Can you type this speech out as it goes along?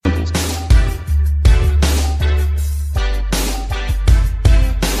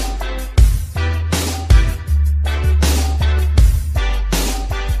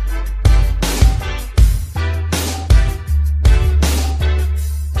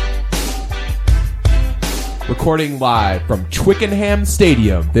Recording live from Twickenham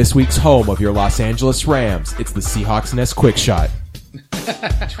Stadium, this week's home of your Los Angeles Rams. It's the Seahawks Nest Quick Shot.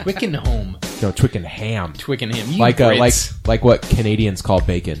 Twickenham. No, Twickenham. Twickenham. Like what Canadians call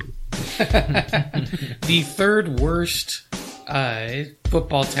bacon. The third worst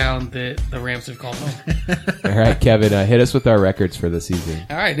football town that the Rams have called home. All right, Kevin, hit us with our records for the season.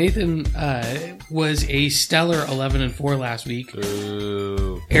 All right, Nathan was a stellar 11-4 last week.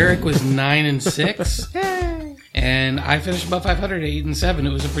 Ooh. Eric was 9-6. And I finished above 500 at 8-7.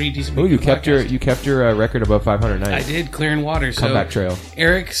 It was a pretty decent week. Ooh, you for kept podcast. your record above 500 I nights. did, clearing water. So Comeback trail.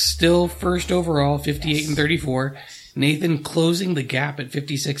 Eric's still first overall, 58-34. Nathan closing the gap at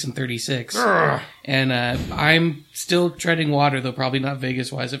 56-36. And I'm still treading water, though probably not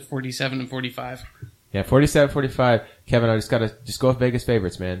Vegas-wise, at 47-45. Yeah, 47-45. Kevin, I just go with Vegas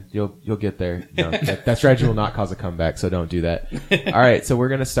favorites, man. You'll get there. No, that strategy will not cause a comeback, so don't do that. All right, so we're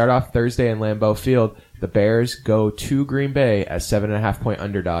gonna start off Thursday in Lambeau Field. The Bears go to Green Bay as 7.5-point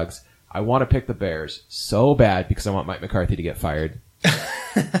underdogs. I want to pick the Bears so bad because I want Mike McCarthy to get fired.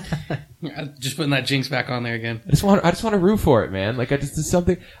 Just putting that jinx back on there again. I just want to root for it, man. Like I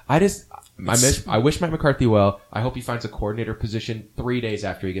wish Mike McCarthy well. I hope he finds a coordinator position 3 days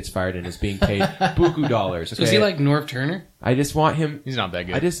after he gets fired and is being paid buku dollars. Okay? So is he like Norv Turner? I just want him. He's not that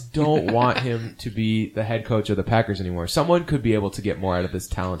good. I just don't want him to be the head coach of the Packers anymore. Someone could be able to get more out of this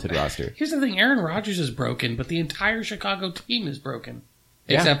talented roster. Here's the thing: Aaron Rodgers is broken, but the entire Chicago team is broken,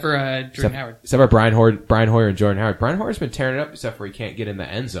 Yeah. except for Jordan Howard. Except for Brian Hoyer and Jordan Howard. Brian Hoyer's been tearing it up, except for he can't get in the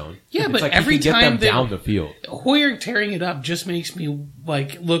end zone. Yeah, It's but like every he can get time them down the field. Hoyer tearing it up just makes me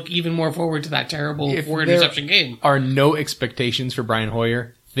look even more forward to that terrible If 4-interception game. Are no expectations for Brian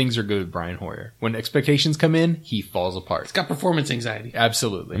Hoyer. Things are good with Brian Hoyer. When expectations come in, he falls apart. He's got performance anxiety.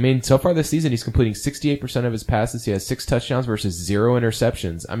 Absolutely. I mean, so far this season, he's completing 68% of his passes. He has 6 touchdowns versus 0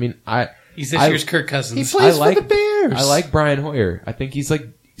 interceptions. I mean, He's this year's Kirk Cousins. He plays for the Bears. I like Brian Hoyer. I think he's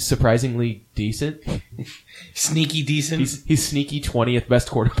surprisingly decent. Sneaky decent. He's sneaky 20th best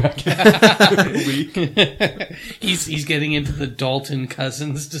quarterback in the league. He's getting into the Dalton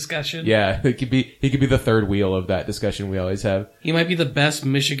Cousins discussion. Yeah, he could be the third wheel of that discussion we always have. He might be the best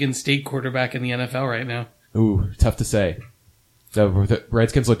Michigan State quarterback in the NFL right now. Ooh, tough to say. The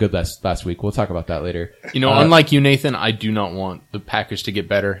Redskins look good last week. We'll talk about that later. Unlike you, Nathan, I do not want the Packers to get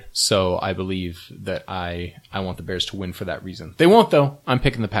better, so I believe that I want the Bears to win for that reason. They won't, though. I'm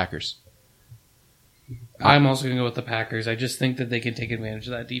picking the Packers. I'm also going to go with the Packers. I just think that they can take advantage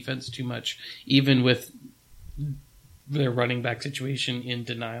of that defense too much, even with their running back situation in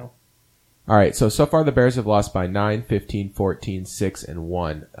denial. All right, so far the Bears have lost by 9, 15, 14, 6, and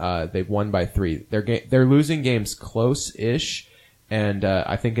 1. They've won by 3. They're losing games close-ish, and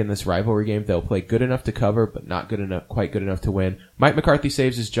I think in this rivalry game they'll play good enough to cover, but not quite good enough to win. Mike McCarthy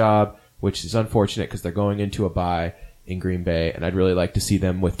saves his job, which is unfortunate because they're going into a bye in Green Bay, and I'd really like to see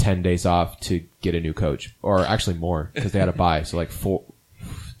them with 10 days off to get a new coach, or actually more because they had a bye, so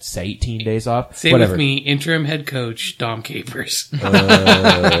 18 days off. Say with me, interim head coach Dom Capers.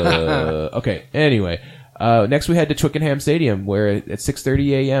 Okay. Anyway, next we head to Twickenham Stadium, where at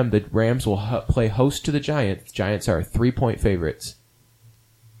 6:30 a.m. the Rams will play host to the Giants. The Giants are 3-point favorites.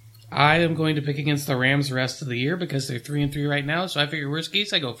 I am going to pick against the Rams the rest of the year because they're 3-3 right now. So I figure worst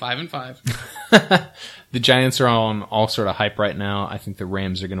case I go 5-5. The Giants are on all sort of hype right now. I think the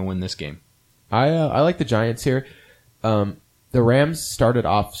Rams are going to win this game. I like the Giants here. The Rams started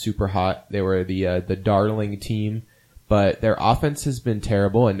off super hot. They were the darling team, but their offense has been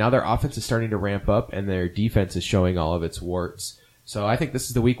terrible, and now their offense is starting to ramp up, and their defense is showing all of its warts. So I think this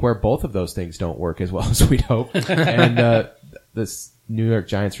is the week where both of those things don't work as well as we'd hope. And this New York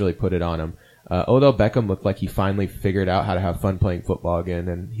Giants really put it on them. Odell Beckham looked like he finally figured out how to have fun playing football again,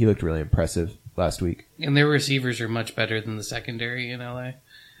 and he looked really impressive last week. And their receivers are much better than the secondary in LA.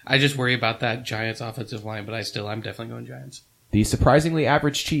 I just worry about that Giants offensive line, but I'm definitely going Giants. The surprisingly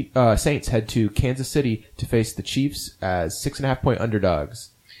average Saints head to Kansas City to face the Chiefs as 6.5-point underdogs.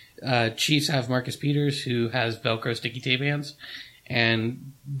 Chiefs have Marcus Peters, who has Velcro sticky tape hands,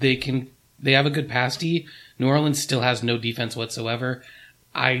 and they have a good pass D. New Orleans still has no defense whatsoever.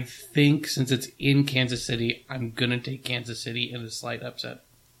 I think since it's in Kansas City, I'm going to take Kansas City in a slight upset.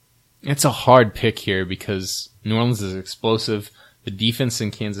 It's a hard pick here because New Orleans is explosive. The defense in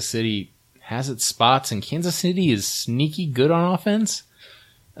Kansas City has its spots, and Kansas City is sneaky good on offense.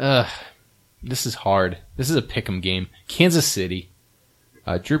 This is hard. This is a pick'em game. Kansas City.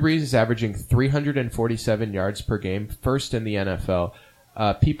 Drew Brees is averaging 347 yards per game, first in the NFL.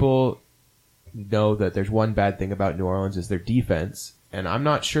 People know that there's one bad thing about New Orleans is their defense, and I'm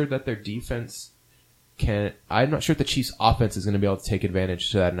not sure that their defense I'm not sure if the Chiefs offense is going to be able to take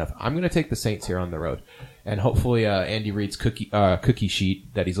advantage of that enough. I'm going to take the Saints here on the road. And hopefully, Andy Reid's cookie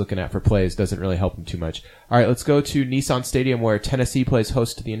sheet that he's looking at for plays doesn't really help him too much. All right, let's go to Nissan Stadium where Tennessee plays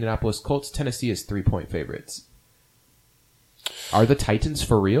host to the Indianapolis Colts. Tennessee is 3-point favorites. Are the Titans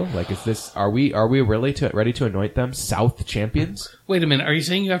for real? Like, are we really ready to anoint them South champions? Wait a minute. Are you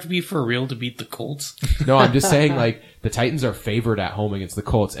saying you have to be for real to beat the Colts? No, I'm just saying, like, the Titans are favored at home against the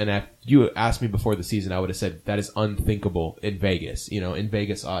Colts. And if you asked me before the season, I would have said that is unthinkable in Vegas. In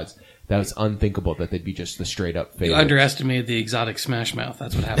Vegas odds. That was unthinkable that they'd be just the straight up favorite. You underestimated the exotic smash mouth.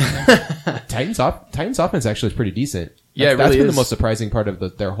 That's what happened. Titans offense actually is pretty decent. Yeah, That's really been is. the most surprising part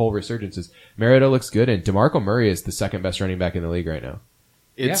of their whole resurgence is Mariota looks good and DeMarco Murray is the second best running back in the league right now.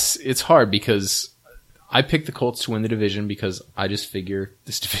 It's hard because I picked the Colts to win the division because I just figure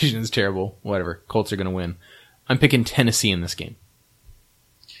this division is terrible. Whatever. Colts are going to win. I'm picking Tennessee in this game.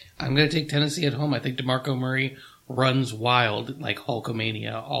 I'm going to take Tennessee at home. I think DeMarco Murray runs wild like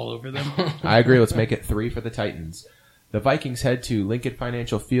Hulkamania all over them. I agree. Let's make it 3 for the Titans. The Vikings head to Lincoln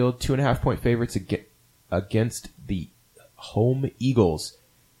Financial Field, 2.5-point favorites against the home Eagles.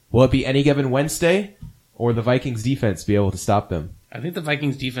 Will it be any given Wednesday, or the Vikings defense be able to stop them? I think the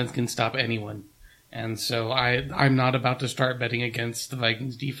Vikings defense can stop anyone. And so I'm not about to start betting against the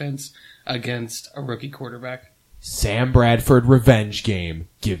Vikings defense against a rookie quarterback. Sam Bradford revenge game.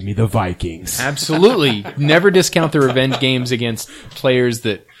 Give me the Vikings. Absolutely. Never discount the revenge games against players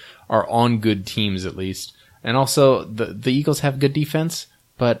that are on good teams, at least. And also, the Eagles have good defense,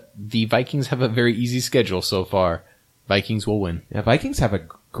 but the Vikings have a very easy schedule so far. Vikings will win. Yeah, Vikings have a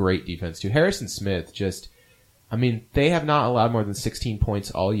great defense, too. Harrison Smith they have not allowed more than 16 points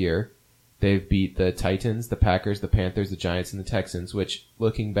all year. They've beat the Titans, the Packers, the Panthers, the Giants, and the Texans, which,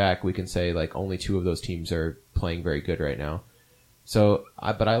 looking back, we can say, like, only 2 of those teams are playing very good right now. So,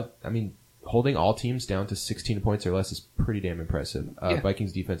 holding all teams down to 16 points or less is pretty damn impressive.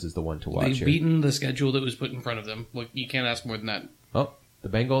 Vikings defense is the one to watch They've here. beaten the schedule that was put in front of them. Look, you can't ask more than that. Oh, the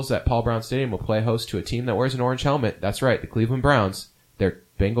Bengals at Paul Brown Stadium will play host to a team that wears an orange helmet. That's right, the Cleveland Browns. Their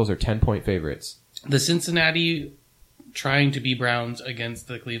Bengals are 10-point favorites. The Cincinnati trying to be Browns against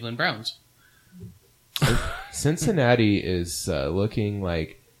the Cleveland Browns. Cincinnati is looking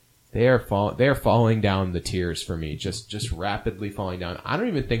like they are falling down the tiers for me, just rapidly falling down. I don't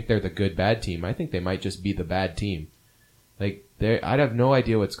even think they're the good bad team. I think they might just be the bad team. Like I'd have no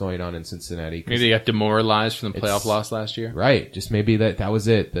idea what's going on in Cincinnati. Maybe they got demoralized from the playoff loss last year. Right, just maybe that was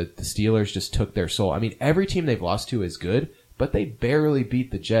it. The Steelers just took their soul. I mean, every team they've lost to is good, but they barely beat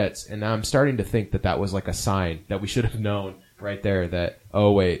the Jets, and now I'm starting to think that was like a sign that we should have known right there that,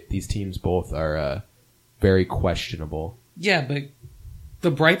 oh wait, these teams both are very questionable. Yeah, but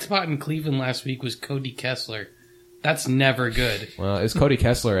the bright spot in Cleveland last week was Cody Kessler. That's never good. Well, it's Cody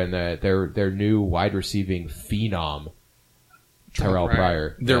Kessler and their new wide receiving phenom, Terrell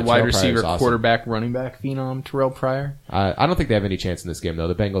Pryor. Their Yeah, wide Terrell receiver, Pryor's awesome. quarterback, running back phenom, Terrell Pryor. I don't think they have any chance in this game, though.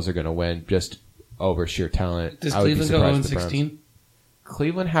 The Bengals are going to win just over sheer talent. Does I would be Cleveland go surprised if the Browns- 0-16?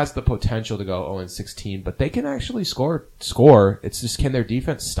 Cleveland has the potential to go 0-16, but they can actually score. It's just, can their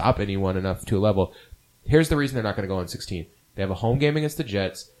defense stop anyone enough to a level? Here's the reason they're not going to go 0-16. They have a home game against the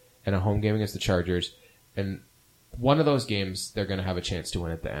Jets and a home game against the Chargers, and one of those games they're going to have a chance to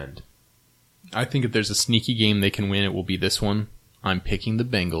win at the end. I think if there's a sneaky game they can win, it will be this one. I'm picking the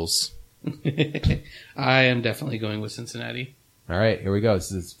Bengals. I am definitely going with Cincinnati. All right, here we go.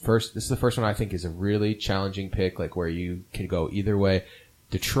 This is the first one I think is a really challenging pick, like where you can go either way.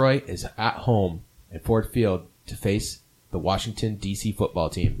 Detroit is at home at Ford Field to face the Washington, D.C. football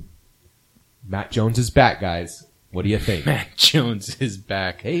team. Matt Jones is back, guys. What do you think? Matt Jones is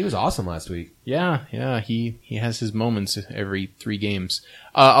back. Hey, he was awesome last week. Yeah, he has his moments every 3 games.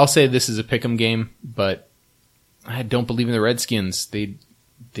 I'll say this is a pick'em game, but I don't believe in the Redskins. They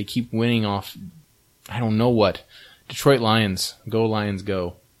keep winning off, I don't know what. Detroit Lions. Go Lions,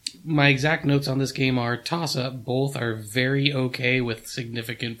 go. My exact notes on this game are toss-up. Both are very okay with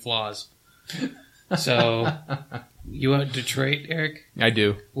significant flaws. So, you want Detroit, Eric? I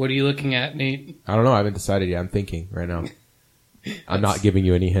do. What are you looking at, Nate? I don't know. I haven't decided yet. I'm thinking right now. I'm not giving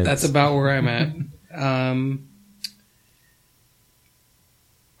you any hints. That's about where I'm at.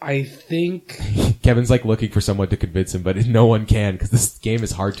 I think... Kevin's like looking for someone to convince him, but no one can because this game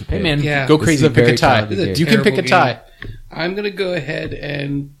is hard to pick. Hey man, Yeah. go This crazy. is a Pick very a tie. challenging game. You can pick a Terrible tie. game. I'm going to go ahead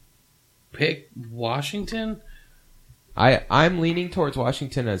and pick Washington. I'm leaning towards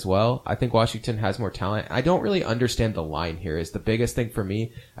Washington as well. I think Washington has more talent. I don't really understand the line here is the biggest thing for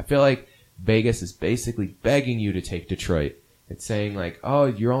me. I feel like Vegas is basically begging you to take Detroit. It's saying like, oh,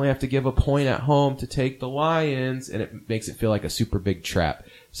 you only have to give a point at home to take the Lions, and it makes it feel like a super big trap.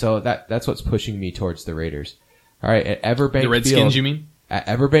 So that's what's pushing me towards the Raiders. All right, at Everbank The Redskins, Field, you mean? At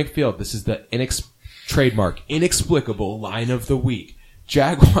Everbank Field, this is the trademark inexplicable line of the week.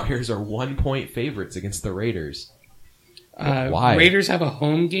 Jaguars are 1-point favorites against the Raiders. Why? Raiders have a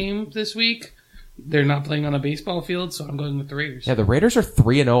home game this week. They're not playing on a baseball field, so I'm going with the Raiders. Yeah, the Raiders are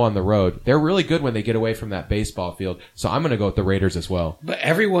 3-0 on the road. They're really good when they get away from that baseball field. So I'm going to go with the Raiders as well. But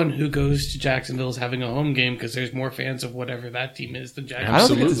everyone who goes to Jacksonville is having a home game because there's more fans of whatever that team is than Jacksonville. I don't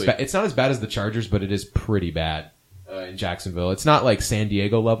think Absolutely. it's not as bad as the Chargers, but it is pretty bad in Jacksonville. It's not like San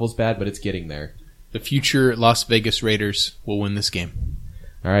Diego levels bad, but it's getting there. The future Las Vegas Raiders will win this game.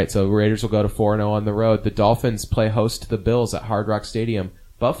 All right, so Raiders will go to 4-0 on the road. The Dolphins play host to the Bills at Hard Rock Stadium.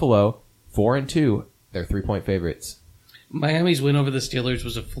 Buffalo, 4-2. They're 3-point favorites. Miami's win over the Steelers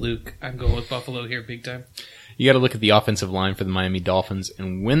was a fluke. I'm going with Buffalo here big time. You got to look at the offensive line for the Miami Dolphins,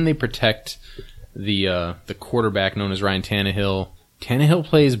 and when they protect the quarterback known as Ryan Tannehill, Tannehill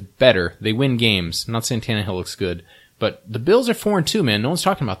plays better. They win games. I'm not saying Tannehill looks good, but the Bills are 4-2, man. No one's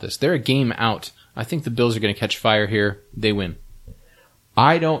talking about this. They're a game out. I think the Bills are going to catch fire here. They win.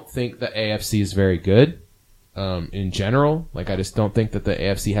 I don't think the AFC is very good in general. Like, I just don't think that the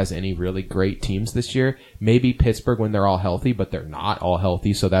AFC has any really great teams this year. Maybe Pittsburgh when they're all healthy, but they're not all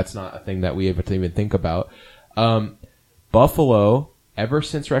healthy, so that's not a thing that we have to even think about. Buffalo, ever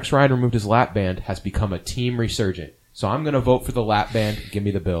since Rex Ryan removed his lap band, has become a team resurgent. So I'm going to vote for the lap band. Give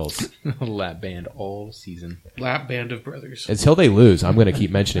me the Bills. Lap band all season. Lap band of brothers. Until they lose, I'm going to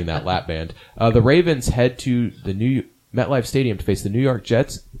keep mentioning that lap band. The Ravens head to the new MetLife Stadium to face the New York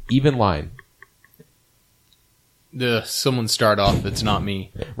Jets. Even line. Someone start off. It's not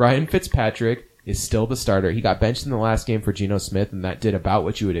me. Ryan Fitzpatrick is still the starter. He got benched in the last game for Geno Smith, and that did about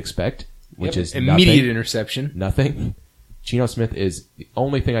what you would expect, which is Immediate interception. nothing. Geno Smith is the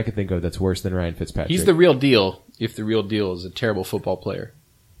only thing I could think of that's worse than Ryan Fitzpatrick. He's the real deal, if the real deal is a terrible football player.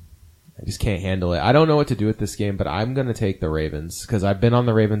 I just can't handle it. I don't know what to do with this game, but I'm going to take the Ravens because I've been on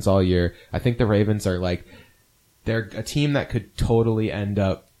the Ravens all year. I think the Ravens are they're a team that could totally end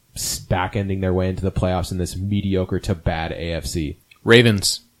up back-ending their way into the playoffs in this mediocre to bad AFC.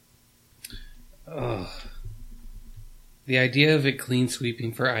 Ravens. Ugh. The idea of it clean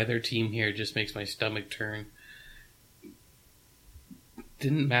sweeping for either team here just makes my stomach turn.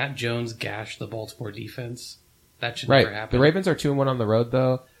 Didn't Matt Jones gash the Baltimore defense? That should never happen. The Ravens are 2-1 on the road,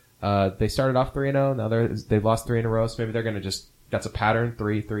 though. They started off 3-0. Now they've lost 3 in a row, so maybe they're going to just... That's a pattern,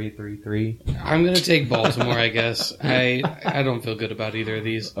 3-3-3-3. I'm going to take Baltimore, I guess. I don't feel good about either of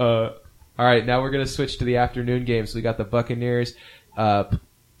these. All right, now we're going to switch to the afternoon game. So we got the Buccaneers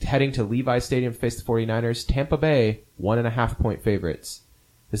heading to Levi Stadium to face the 49ers. Tampa Bay, 1.5-point favorites.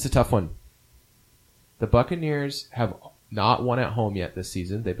 This is a tough one. The Buccaneers have not won at home yet this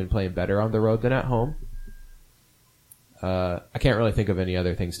season. They've been playing better on the road than at home. I can't really think of any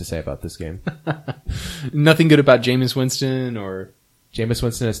other things to say about this game. Nothing good about Jameis Winston or... Jameis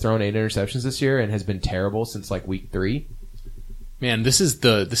Winston has thrown 8 interceptions this year and has been terrible since week 3. Man, this is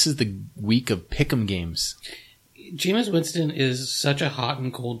the week of pick'em games. Jameis Winston is such a hot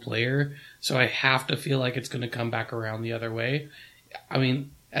and cold player, so I have to feel like it's going to come back around the other way. I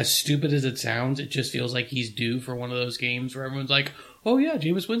mean, as stupid as it sounds, it just feels like he's due for one of those games where everyone's like, oh yeah,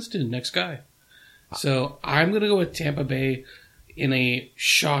 Jameis Winston, next guy. So I'm going to go with Tampa Bay in a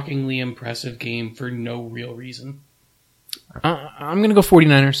shockingly impressive game for no real reason. I'm going to go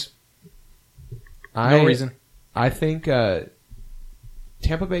 49ers. No reason. I think Tampa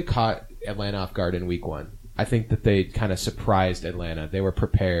Bay caught Atlanta off guard in week 1. I think that they kind of surprised Atlanta. They were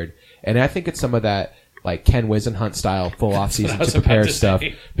prepared. And I think it's some of that Ken Wisenhunt style full offseason to prepare stuff.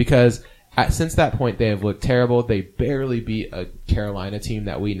 Because since that point, they have looked terrible. They barely beat a Carolina team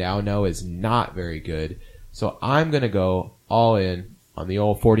that we now know is not very good. So I'm going to go all in on the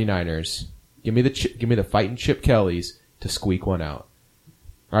old 49ers. Give me the fighting Chip Kellys to squeak one out.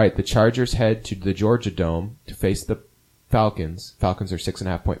 All right, the Chargers head to the Georgia Dome to face the Falcons. Falcons are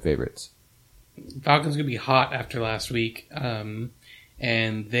 6.5-point favorites. Falcons going to be hot after last week. And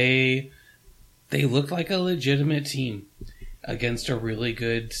they look like a legitimate team against a really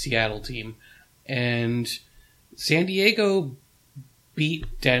good Seattle team. And San Diego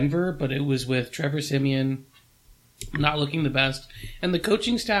beat Denver, but it was with Trevor Siemian not looking the best, and the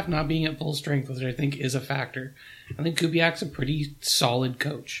coaching staff not being at full strength, which I think is a factor. I think Kubiak's a pretty solid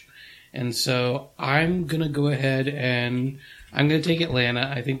coach. And so I'm going to go ahead and I'm going to take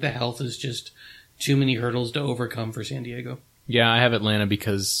Atlanta. I think the health is just too many hurdles to overcome for San Diego. Yeah, I have Atlanta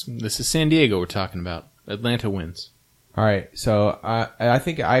because this is San Diego we're talking about. Atlanta wins. All right, so I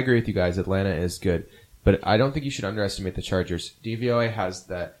think I agree with you guys. Atlanta is good, but I don't think you should underestimate the Chargers. DVOA has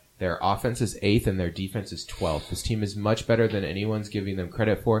that Their offense is 8th and their defense is 12th. This team is much better than anyone's giving them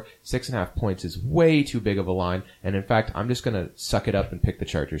credit for. 6.5 points is way too big of a line. And in fact, I'm just going to suck it up and pick the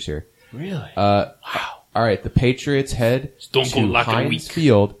Chargers here. Really? Wow. All right. The Patriots head to Heinz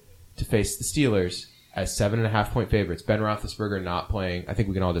Field to face the Steelers as 7.5 point favorites. Ben Roethlisberger not playing. I think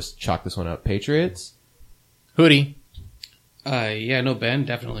we can all just chalk this one up. Patriots? Hoodie. Ben,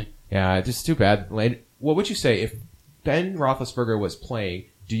 definitely. Yeah, just too bad. Lane, what would you say if Ben Roethlisberger was playing?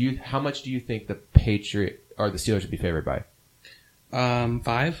 How much do you think the Patriot or the Steelers would be favored by?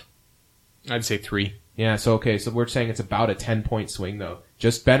 5. I'd say 3. Yeah, so we're saying it's about a 10-point swing though.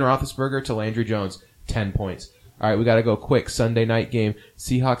 Just Ben Roethlisberger to Landry Jones, 10 points. All right, we got to go quick. Sunday night game.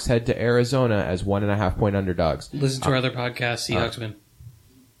 Seahawks head to Arizona as 1.5 point underdogs. Listen to our other podcast. Seahawks win.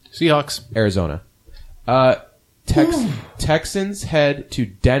 Seahawks. Arizona. Texans head to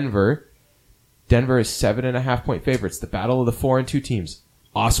Denver. Denver is 7.5 point favorites. The battle of the 4 and 2 teams.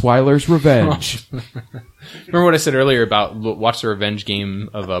 Osweiler's revenge. Remember what I said earlier about watch the revenge game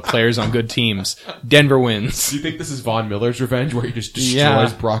of players on good teams. Denver wins. Do you think this is Von Miller's revenge where he just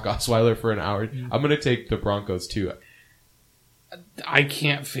destroys Brock Osweiler for an hour? I'm going to take the Broncos too. I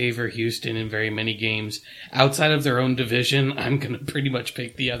can't favor Houston in very many games. Outside of their own division, I'm going to pretty much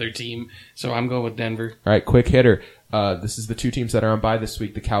pick the other team. So I'm going with Denver. All right, quick hitter. This is the 2 teams that are on bye this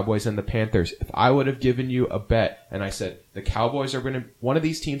week, the Cowboys and the Panthers. If I would have given you a bet and I said the Cowboys are one of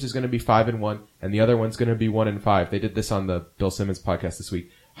these teams is going to be 5-1 and the other one's going to be 1-5. They did this on the Bill Simmons podcast this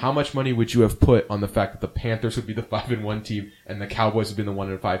week. How much money would you have put on the fact that the Panthers would be the 5-1 team and the Cowboys would be the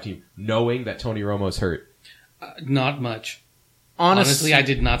 1-5 team, knowing that Tony Romo's hurt? Not much. Honestly, I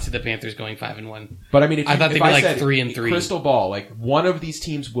did not see the Panthers going 5-1. But I mean, I thought they'd be like 3-3. Crystal ball, like one of these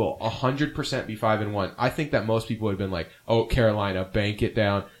teams will 100% be 5-1. I think that most people would have been like, "Oh, Carolina, bank it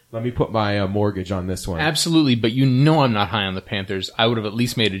down. Let me put my mortgage on this one." Absolutely, but I'm not high on the Panthers. I would have at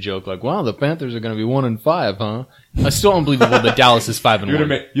least made a joke like, "Wow, the Panthers are going to be 1-5, huh?" It's still unbelievable that Dallas is 5-1.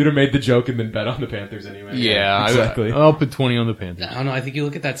 You'd have made the joke and then bet on the Panthers anyway. Yeah, exactly. I'll put 20 on the Panthers. I don't know. I think you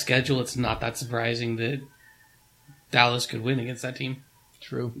look at that schedule; it's not that surprising that Dallas could win against that team.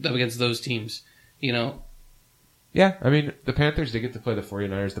 True. Against those teams, Yeah, I mean, the Panthers, they get to play the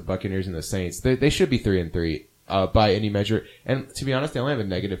 49ers, the Buccaneers, and the Saints. They should be 3-3 by any measure. And to be honest, they only have a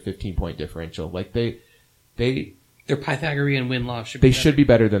negative 15-point differential. Like, their Pythagorean win-loss should be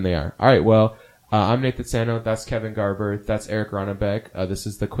better than they are. All right, well, I'm Nathan Sano. That's Kevin Garber. That's Eric Ronnebeck. This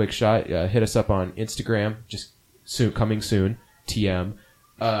is The Quick Shot. Hit us up on Instagram, just coming soon, TM.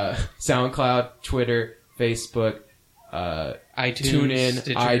 SoundCloud, Twitter, Facebook, iTunes,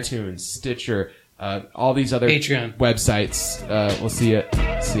 TuneIn, iTunes, Stitcher, all these other Patreon websites. We'll see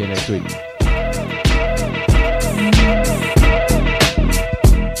you next week.